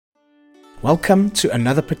Welcome to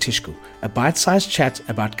another Petisco, a bite-sized chat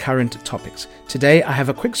about current topics. Today I have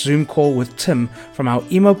a quick Zoom call with Tim from our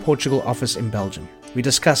Imo Portugal office in Belgium. We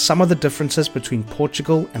discuss some of the differences between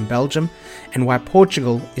Portugal and Belgium and why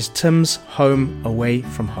Portugal is Tim's home away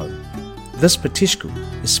from home. This Petisco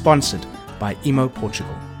is sponsored by Imo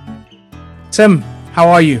Portugal. Tim, how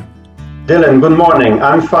are you? Dylan, good morning.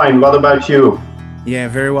 I'm fine. What about you? Yeah,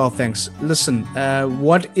 very well, thanks. Listen,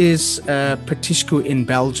 what is Petisco in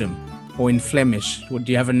Belgium? Or in Flemish?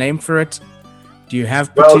 Do you have a name for it? Do you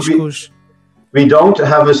have petiscos? We don't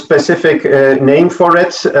have a specific name for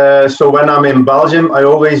it. So when I'm in Belgium, I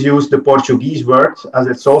always use the Portuguese word, as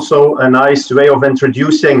it's also a nice way of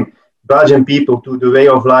introducing Belgian people to the way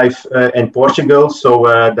of life in Portugal. So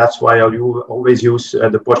that's why I always use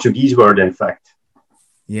the Portuguese word, in fact.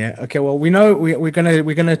 Yeah. Okay. Well, we know we're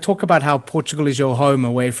gonna talk about how Portugal is your home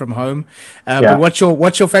away from home. But what's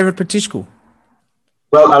your favorite petisco?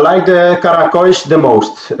 Well, I like the caracóis the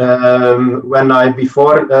most.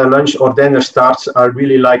 Before lunch or dinner starts, I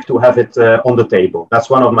really like to have it on the table. That's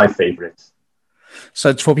one of my favorites.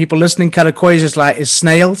 So for people listening, caracóis is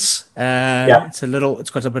snails. It's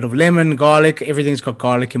got a bit of lemon, garlic. Everything's got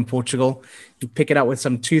garlic in Portugal. You pick it up with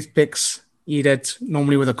some toothpicks, eat it,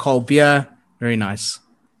 normally with a cold beer. Very nice.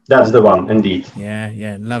 That's the one, indeed.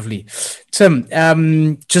 Yeah, lovely. Tim,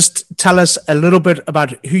 just tell us a little bit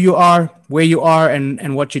about who you are, where you are,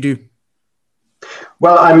 and what you do.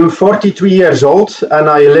 Well, I'm 43 years old, and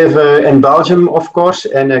I live in Belgium, of course,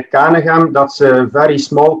 in Kanegem. That's a very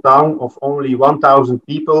small town of only 1,000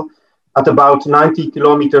 people, at about 90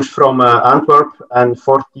 kilometers from Antwerp and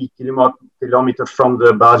 40 kilometers from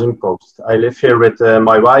the Belgian coast. I live here with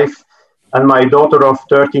my wife and my daughter of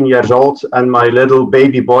 13 years old, and my little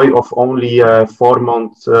baby boy of only 4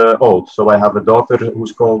 months old. So I have a daughter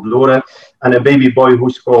who's called Lore, and a baby boy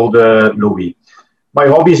who's called Louis. My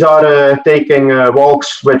hobbies are taking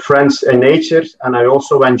walks with friends in nature, and I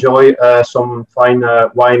also enjoy some fine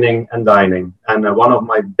wining and dining. And one of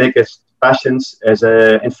my biggest passions is,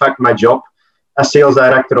 in fact, my job as sales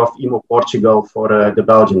director of Imo Portugal for the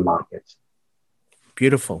Belgian market.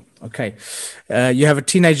 Beautiful. Okay. You have a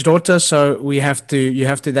teenage daughter, so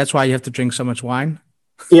that's why you have to drink so much wine.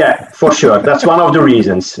 Yeah, for sure. That's one of the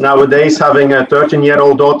reasons. Nowadays, having a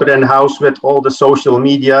 13-year-old daughter in the house with all the social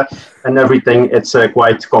media and everything, it's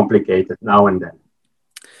quite complicated now and then.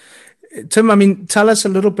 Tim, tell us a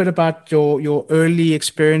little bit about your early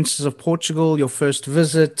experiences of Portugal, your first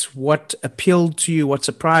visit, what appealed to you, what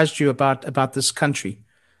surprised you about this country?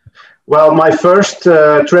 Well, my first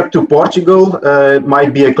trip to Portugal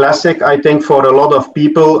might be a classic, I think, for a lot of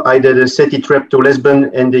people. I did a city trip to Lisbon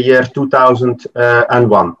in the year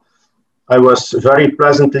 2001. I was very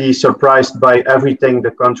pleasantly surprised by everything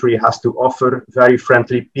the country has to offer. Very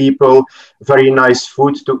friendly people, very nice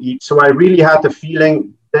food to eat. So I really had the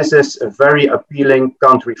feeling this is a very appealing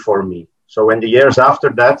country for me. So in the years after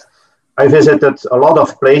that, I visited a lot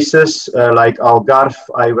of places like Algarve.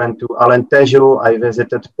 I went to Alentejo. I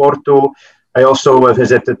visited Porto. I also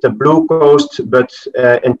visited the Blue Coast. But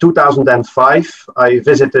in 2005, I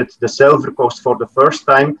visited the Silver Coast for the first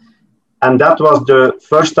time. And that was the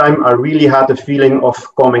first time I really had the feeling of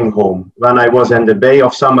coming home. When I was in the Bay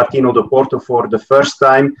of San Martino de Porto for the first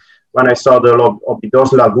time, when I saw the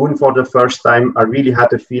Óbidos Lagoon for the first time, I really had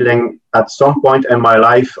the feeling at some point in my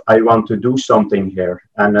life, I want to do something here.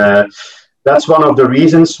 And that's one of the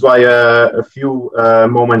reasons why a few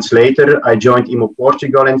moments later, I joined Imo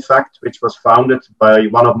Portugal, in fact, which was founded by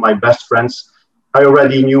one of my best friends I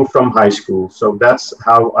already knew from high school. So that's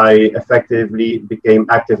how I effectively became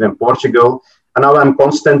active in Portugal. And now I'm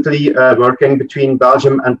constantly working between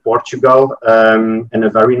Belgium and Portugal in a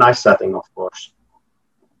very nice setting, of course.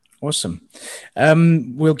 Awesome.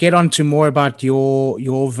 We'll get on to more about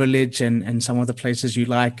your village and some of the places you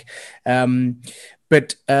like.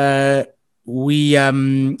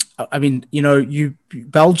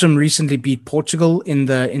 Belgium recently beat Portugal in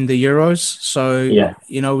the Euros. So,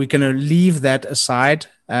 we're going to leave that aside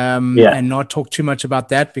and not talk too much about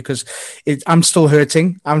that because I'm still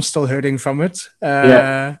hurting. I'm still hurting from it.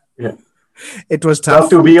 It was tough. Well,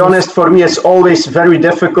 to be honest, for me, it's always very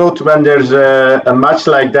difficult when there's a match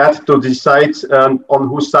like that to decide on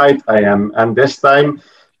whose side I am. And this time,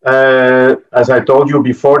 as I told you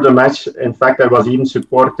before the match, in fact, I was even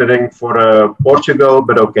supporting for Portugal,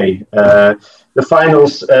 but okay. The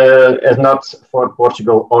finals is not for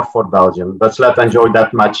Portugal or for Belgium, but let's enjoy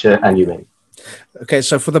that match anyway. Okay,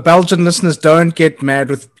 so for the Belgian listeners, don't get mad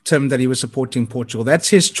with Tim that he was supporting Portugal. That's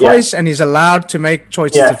his choice, and he's allowed to make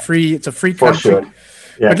choices. Yeah. It's a free country. For sure.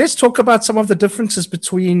 Yeah. But let's talk about some of the differences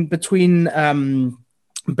between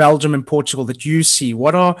Belgium and Portugal that you see?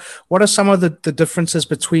 What are some of the differences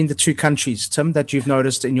between the two countries, Tim, that you've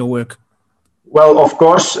noticed in your work? Well, of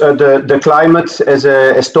course, the climate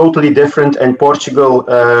is totally different in Portugal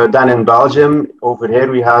than in Belgium. Over here,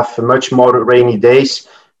 we have much more rainy days,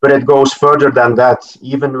 but it goes further than that.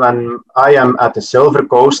 Even when I am at the Silver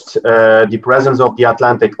Coast, the presence of the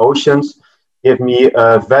Atlantic Oceans give me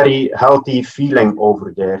a very healthy feeling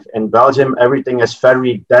over there. In Belgium, everything is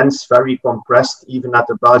very dense, very compressed, even at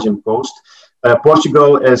the Belgian coast.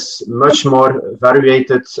 Portugal is much more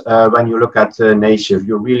varied when you look at nature.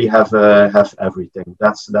 You really have everything.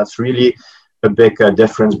 That's really a big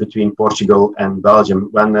difference between Portugal and Belgium.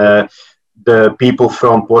 When the people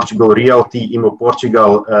from Portugal, Realty, Imo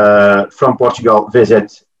Portugal, from Portugal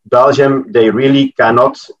visit Belgium, they really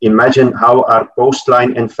cannot imagine how our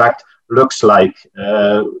coastline, in fact, looks like.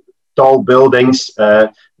 Tall buildings,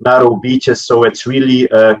 narrow beaches. So it's really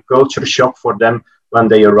a culture shock for them when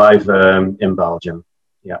they arrive in Belgium.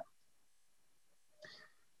 Yeah.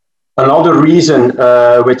 Another reason,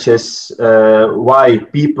 which is why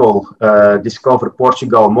people discover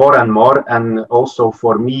Portugal more and more, and also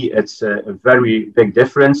for me, it's a very big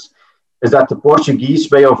difference, is that the Portuguese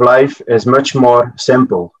way of life is much more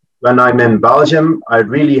simple. When I'm in Belgium, I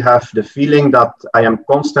really have the feeling that I am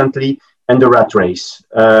constantly in the rat race.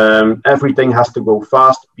 Everything has to go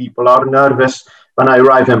fast. People are nervous. When I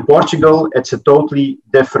arrive in Portugal, it's a totally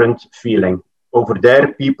different feeling. Over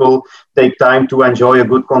there, people take time to enjoy a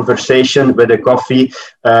good conversation with a coffee.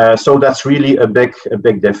 So that's really a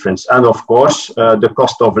big difference. And of course, the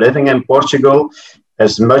cost of living in Portugal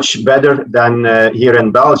is much better than here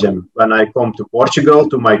in Belgium. When I come to Portugal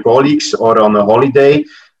to my colleagues or on a holiday,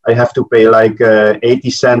 I have to pay like 80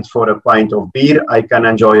 cents for a pint of beer. I can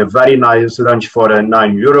enjoy a very nice lunch for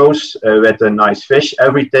 €9 with a nice fish,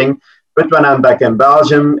 everything. But when I'm back in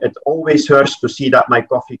Belgium, it always hurts to see that my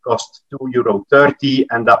coffee costs €2.30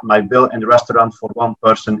 and that my bill in the restaurant for one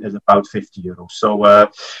person is about €50. So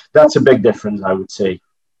that's a big difference, I would say.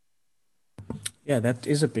 Yeah, that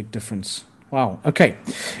is a big difference. Wow. Okay.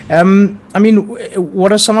 I mean,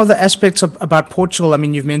 what are some of the aspects about Portugal? I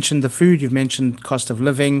mean, you've mentioned the food, you've mentioned cost of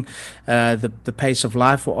living, the pace of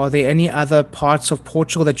life. Or are there any other parts of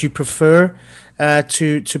Portugal that you prefer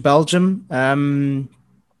to Belgium?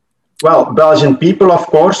 Well, Belgian people, of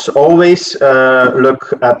course, always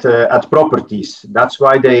look at properties. That's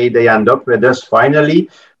why they end up with us finally.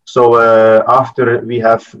 So after we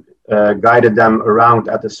have guided them around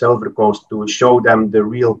at the Silver Coast to show them the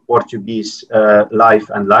real Portuguese life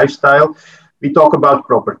and lifestyle, we talk about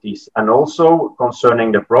properties. And also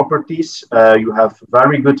concerning the properties, you have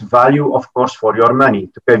very good value, of course, for your money.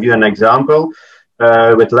 To give you an example,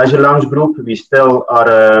 with Leisure Lounge Group, we still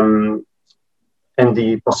are and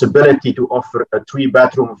the possibility to offer a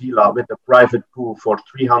 3-bedroom villa with a private pool for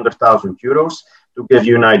 €300,000. To give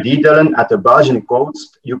you an idea, Dylan, at the Belgian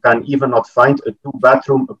coast, you can even not find a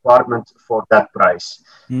 2-bedroom apartment for that price.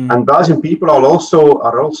 And Belgian people are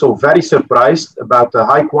also very surprised about the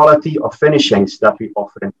high quality of finishings that we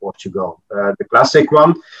offer in Portugal. The classic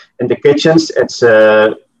one in the kitchens, it's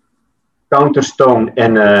counterstone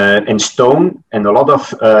in stone, and a lot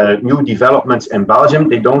of new developments in Belgium,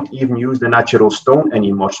 they don't even use the natural stone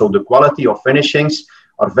anymore. So the quality of finishings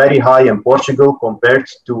are very high in Portugal compared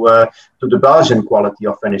to the Belgian quality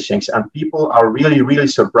of finishings. And people are really, really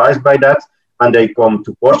surprised by that when they come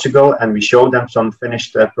to Portugal and we show them some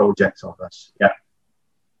finished projects of us. Yeah.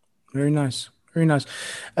 Very nice. Very nice.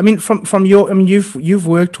 I mean, from your, I mean, you've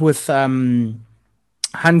worked with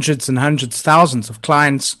hundreds and hundreds, thousands of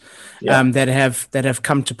clients that have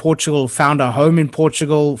come to Portugal, found a home in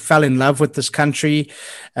Portugal, fell in love with this country.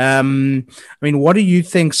 I mean, what do you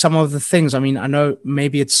think some of the things, I mean, I know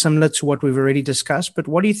maybe it's similar to what we've already discussed, but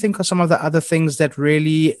what do you think are some of the other things that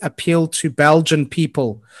really appeal to Belgian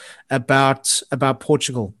people about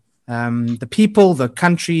Portugal? The people, the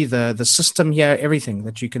country, the system here, everything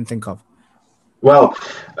that you can think of. Well,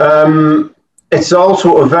 it's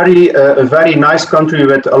also a very nice country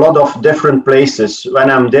with a lot of different places. When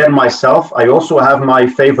I'm there myself, I also have my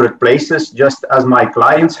favorite places, just as my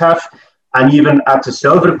clients have. And even at the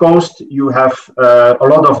Silver Coast, you have a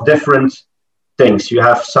lot of different things. You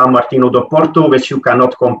have São Martinho do Porto, which you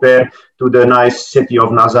cannot compare to the nice city of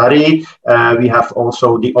Nazaré. We have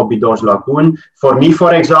also the Óbidos Lagoon. For me,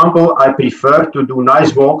 for example, I prefer to do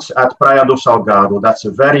nice walks at Praia do Salgado. That's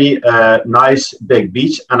a very nice big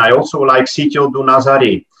beach. And I also like Sítio do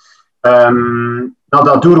Nazaré.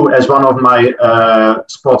 Nadadouro is one of my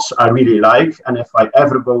spots I really like. And if I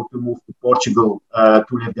ever go to move to Portugal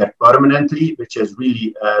to live there permanently, which is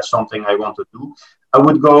really something I want to do, I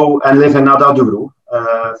would go and live in Nadadouro.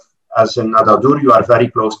 as in Nadadur, you are very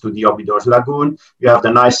close to the Obidos Lagoon. You have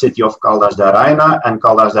the nice city of Caldas da Raina, and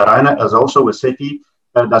Caldas da Raina is also a city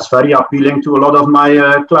that's very appealing to a lot of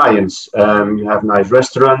my clients. You have nice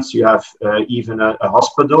restaurants, you have even a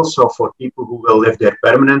hospital. So for people who will live there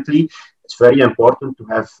permanently, it's very important to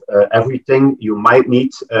have everything you might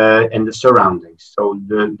need in the surroundings. So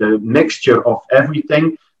the mixture of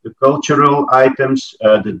everything, the cultural items,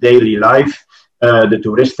 the daily life, the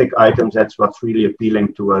touristic items, that's what's really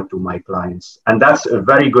appealing to my clients. And that's a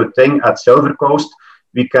very good thing at Silver Coast.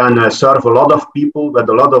 We can serve a lot of people with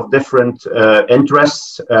a lot of different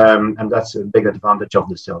interests, and that's a big advantage of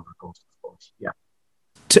the Silver Coast, of course. Yeah.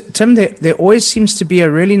 Tim, there always seems to be a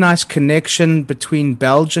really nice connection between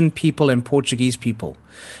Belgian people and Portuguese people.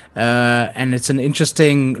 And it's an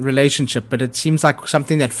interesting relationship, but it seems like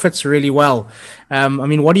something that fits really well. I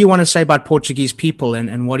mean, what do you want to say about Portuguese people,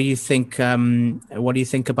 and what do you think? What do you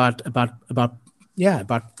think about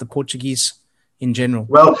the Portuguese in general?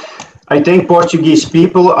 Well, I think Portuguese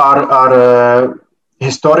people are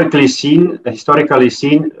historically seen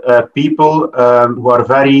people who are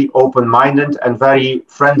very open-minded and very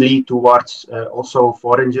friendly towards also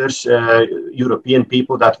foreigners, European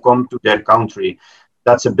people that come to their country.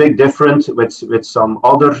 That's a big difference with some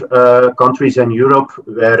other countries in Europe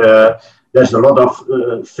where there's a lot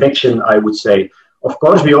of friction, I would say. Of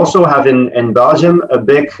course, we also have in Belgium a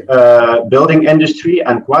big building industry,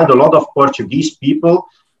 and quite a lot of Portuguese people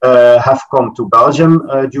have come to Belgium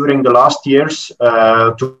during the last years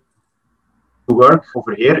to work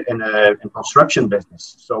over here in construction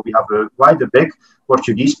business. So we have quite a big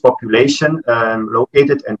Portuguese population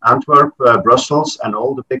located in Antwerp, Brussels, and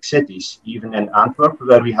all the big cities. Even in Antwerp,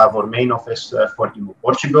 where we have our main office for Imo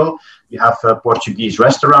Portugal, we have Portuguese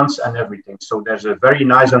restaurants and everything. So there's a very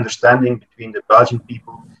nice understanding between the Belgian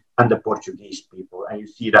people and the Portuguese people, and you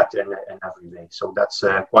see that in every way. So that's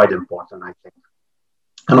quite important, I think.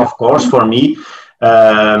 And of course, for me,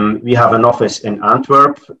 we have an office in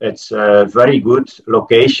Antwerp. It's a very good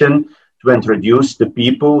location to introduce the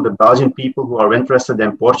people, the Belgian people who are interested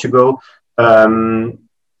in Portugal,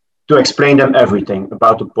 to explain them everything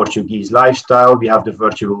about the Portuguese lifestyle. We have the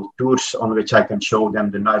virtual tours on which I can show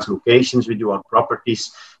them the nice locations. We do our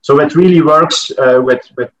properties. So it really works with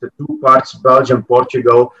the two parts, Belgium,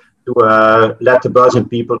 Portugal, to let the Belgian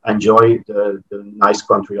people enjoy the nice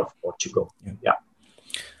country of Portugal. Yeah.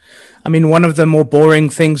 I mean, one of the more boring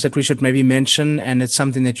things that we should maybe mention, and it's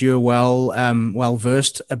something that you're well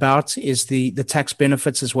versed about, is the tax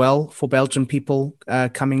benefits as well for Belgian people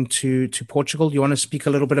coming to Portugal. Do you want to speak a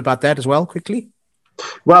little bit about that as well, quickly?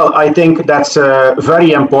 Well, I think that's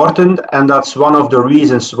very important, and that's one of the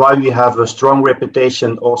reasons why we have a strong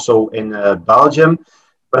reputation also in Belgium.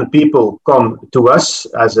 When people come to us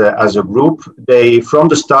as a group, they from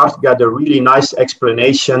the start get a really nice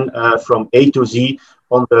explanation from A to Z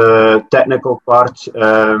on the technical part,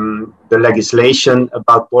 the legislation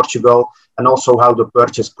about Portugal, and also how the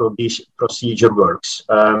purchase procedure works.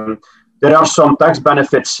 There are some tax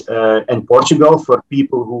benefits in Portugal for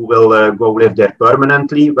people who will go live there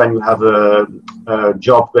permanently. When you have a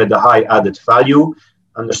job with a high added value,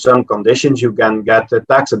 under some conditions, you can get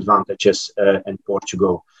tax advantages in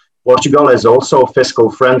Portugal. Portugal is also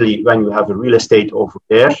fiscal friendly when you have a real estate over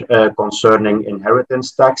there concerning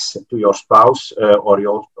inheritance tax to your spouse or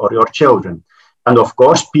your children. And of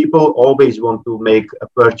course, people always want to make a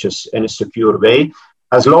purchase in a secure way.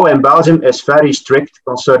 As law in Belgium is very strict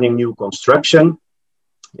concerning new construction,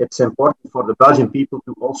 it's important for the Belgian people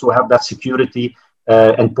to also have that security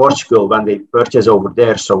in Portugal when they purchase over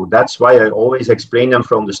there. So that's why I always explain them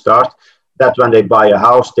from the start that when they buy a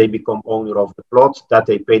house, they become owner of the plot, that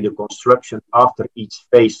they pay the construction after each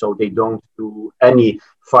phase, so they don't do any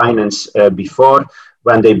finance before.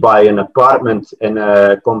 When they buy an apartment in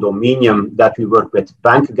a condominium, that we work with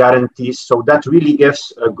bank guarantees. So that really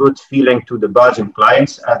gives a good feeling to the Belgian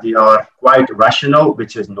clients, as they are quite rational,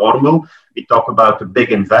 which is normal. We talk about a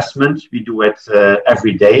big investment. We do it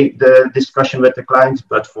every day, the discussion with the clients,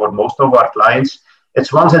 but for most of our clients,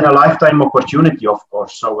 it's once in a lifetime opportunity, of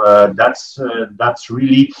course. So that's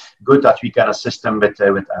really good that we can assist them with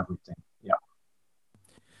everything. Yeah.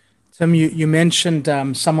 Tim, you mentioned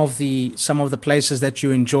some of the places that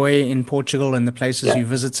you enjoy in Portugal and the places you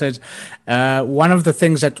visited. One of the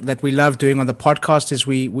things that we love doing on the podcast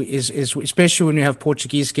is especially when we have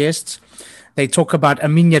Portuguese guests, they talk about a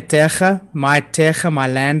minha terra, my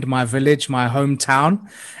land, my village, my hometown.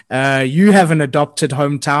 You have an adopted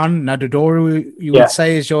hometown, Nadadouro, you would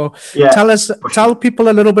say is your... Tell people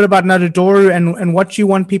a little bit about Nadadouro and what you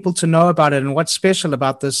want people to know about it and what's special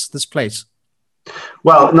about this place.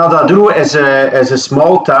 Well, Nadaduru is a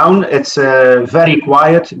small town. It's very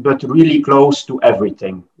quiet, but really close to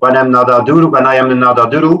everything. When I am in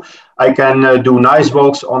Nadaduru, I can do nice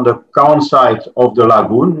walks on the calm side of the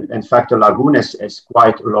lagoon. In fact, the lagoon is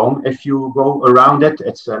quite long if you go around it.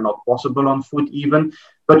 It's not possible on foot even.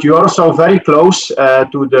 But you're also very close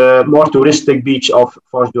to the more touristic beach of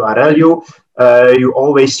Foz do Arelho. You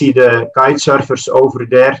always see the kite surfers over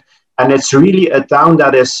there. And it's really a town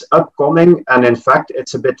that is upcoming. And in fact,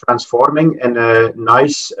 it's a bit transforming in a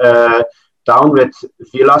nice town with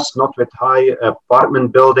villas, not with high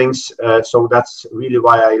apartment buildings. So that's really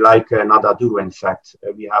why I like Nadaduru, in fact.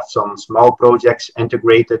 We have some small projects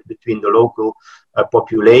integrated between the local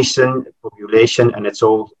population, and it's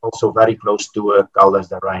also very close to Caldas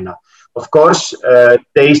da Rainha. Of course,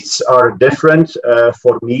 tastes are different.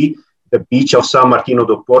 For me, the beach of São Martinho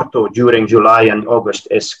do Porto during July and August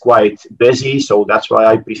is quite busy, so that's why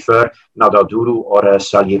I prefer Nadaduru or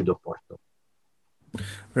Salir do Porto.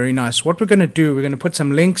 Very nice. What we're going to do, we're going to put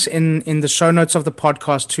some links in the show notes of the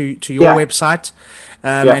podcast to your website.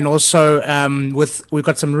 And also we've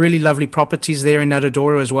got some really lovely properties there in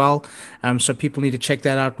Nadaduru as well. So people need to check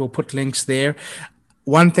that out. We'll put links there.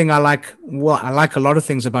 One thing I like a lot of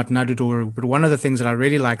things about Nadaduru, but one of the things that I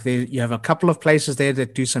really like there, you have a couple of places there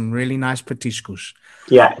that do some really nice petiscos.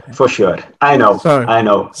 Yeah, for sure. I know.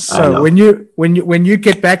 So when you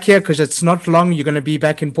get back here, because it's not long, you're going to be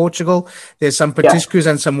back in Portugal. There's some petiscos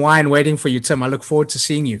and some wine waiting for you, Tim. I look forward to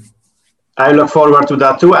seeing you. I look forward to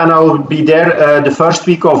that too, and I'll be there the first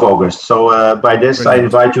week of August. So by this, brilliant. I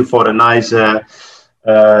invite you for a nice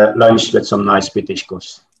lunch with some nice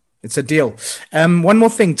petiscos. It's a deal. One more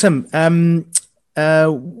thing, Tim.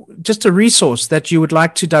 Just a resource that you would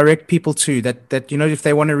like to direct people to, that if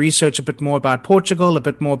they want to research a bit more about Portugal, a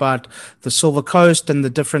bit more about the Silver Coast and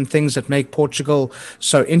the different things that make Portugal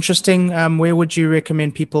so interesting, where would you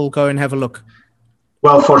recommend people go and have a look?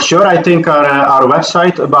 Well, for sure, I think our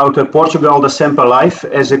website about Portugal, The Simple Life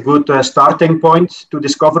is a good starting point to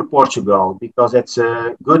discover Portugal, because it's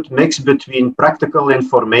a good mix between practical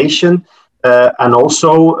information and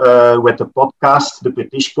also with the podcast, the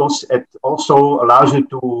Petiscos, it also allows you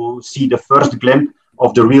to see the first glimpse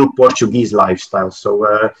of the real Portuguese lifestyle.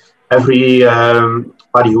 So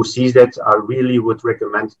everybody who sees that, I really would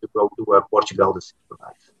recommend to go to Portugal, The Simple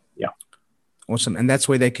Life. Yeah. Awesome. And that's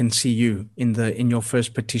where they can see you in your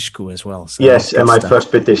first Petisco as well. So yes, in my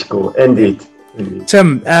first Petisco, indeed.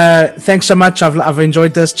 Tim, thanks so much. I've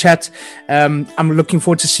enjoyed this chat. I'm looking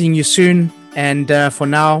forward to seeing you soon. And for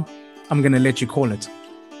now, I'm going to let you call it.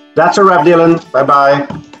 That's a wrap, Dylan. Bye-bye.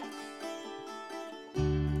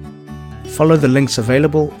 Follow the links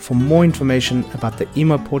available for more information about the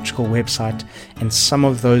Emo Portugal website and some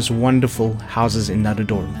of those wonderful houses in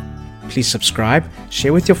Nadaduru. Please subscribe,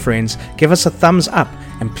 share with your friends, give us a thumbs up,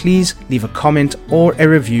 and please leave a comment or a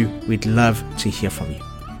review. We'd love to hear from you.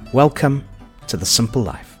 Welcome to The Simple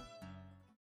Life.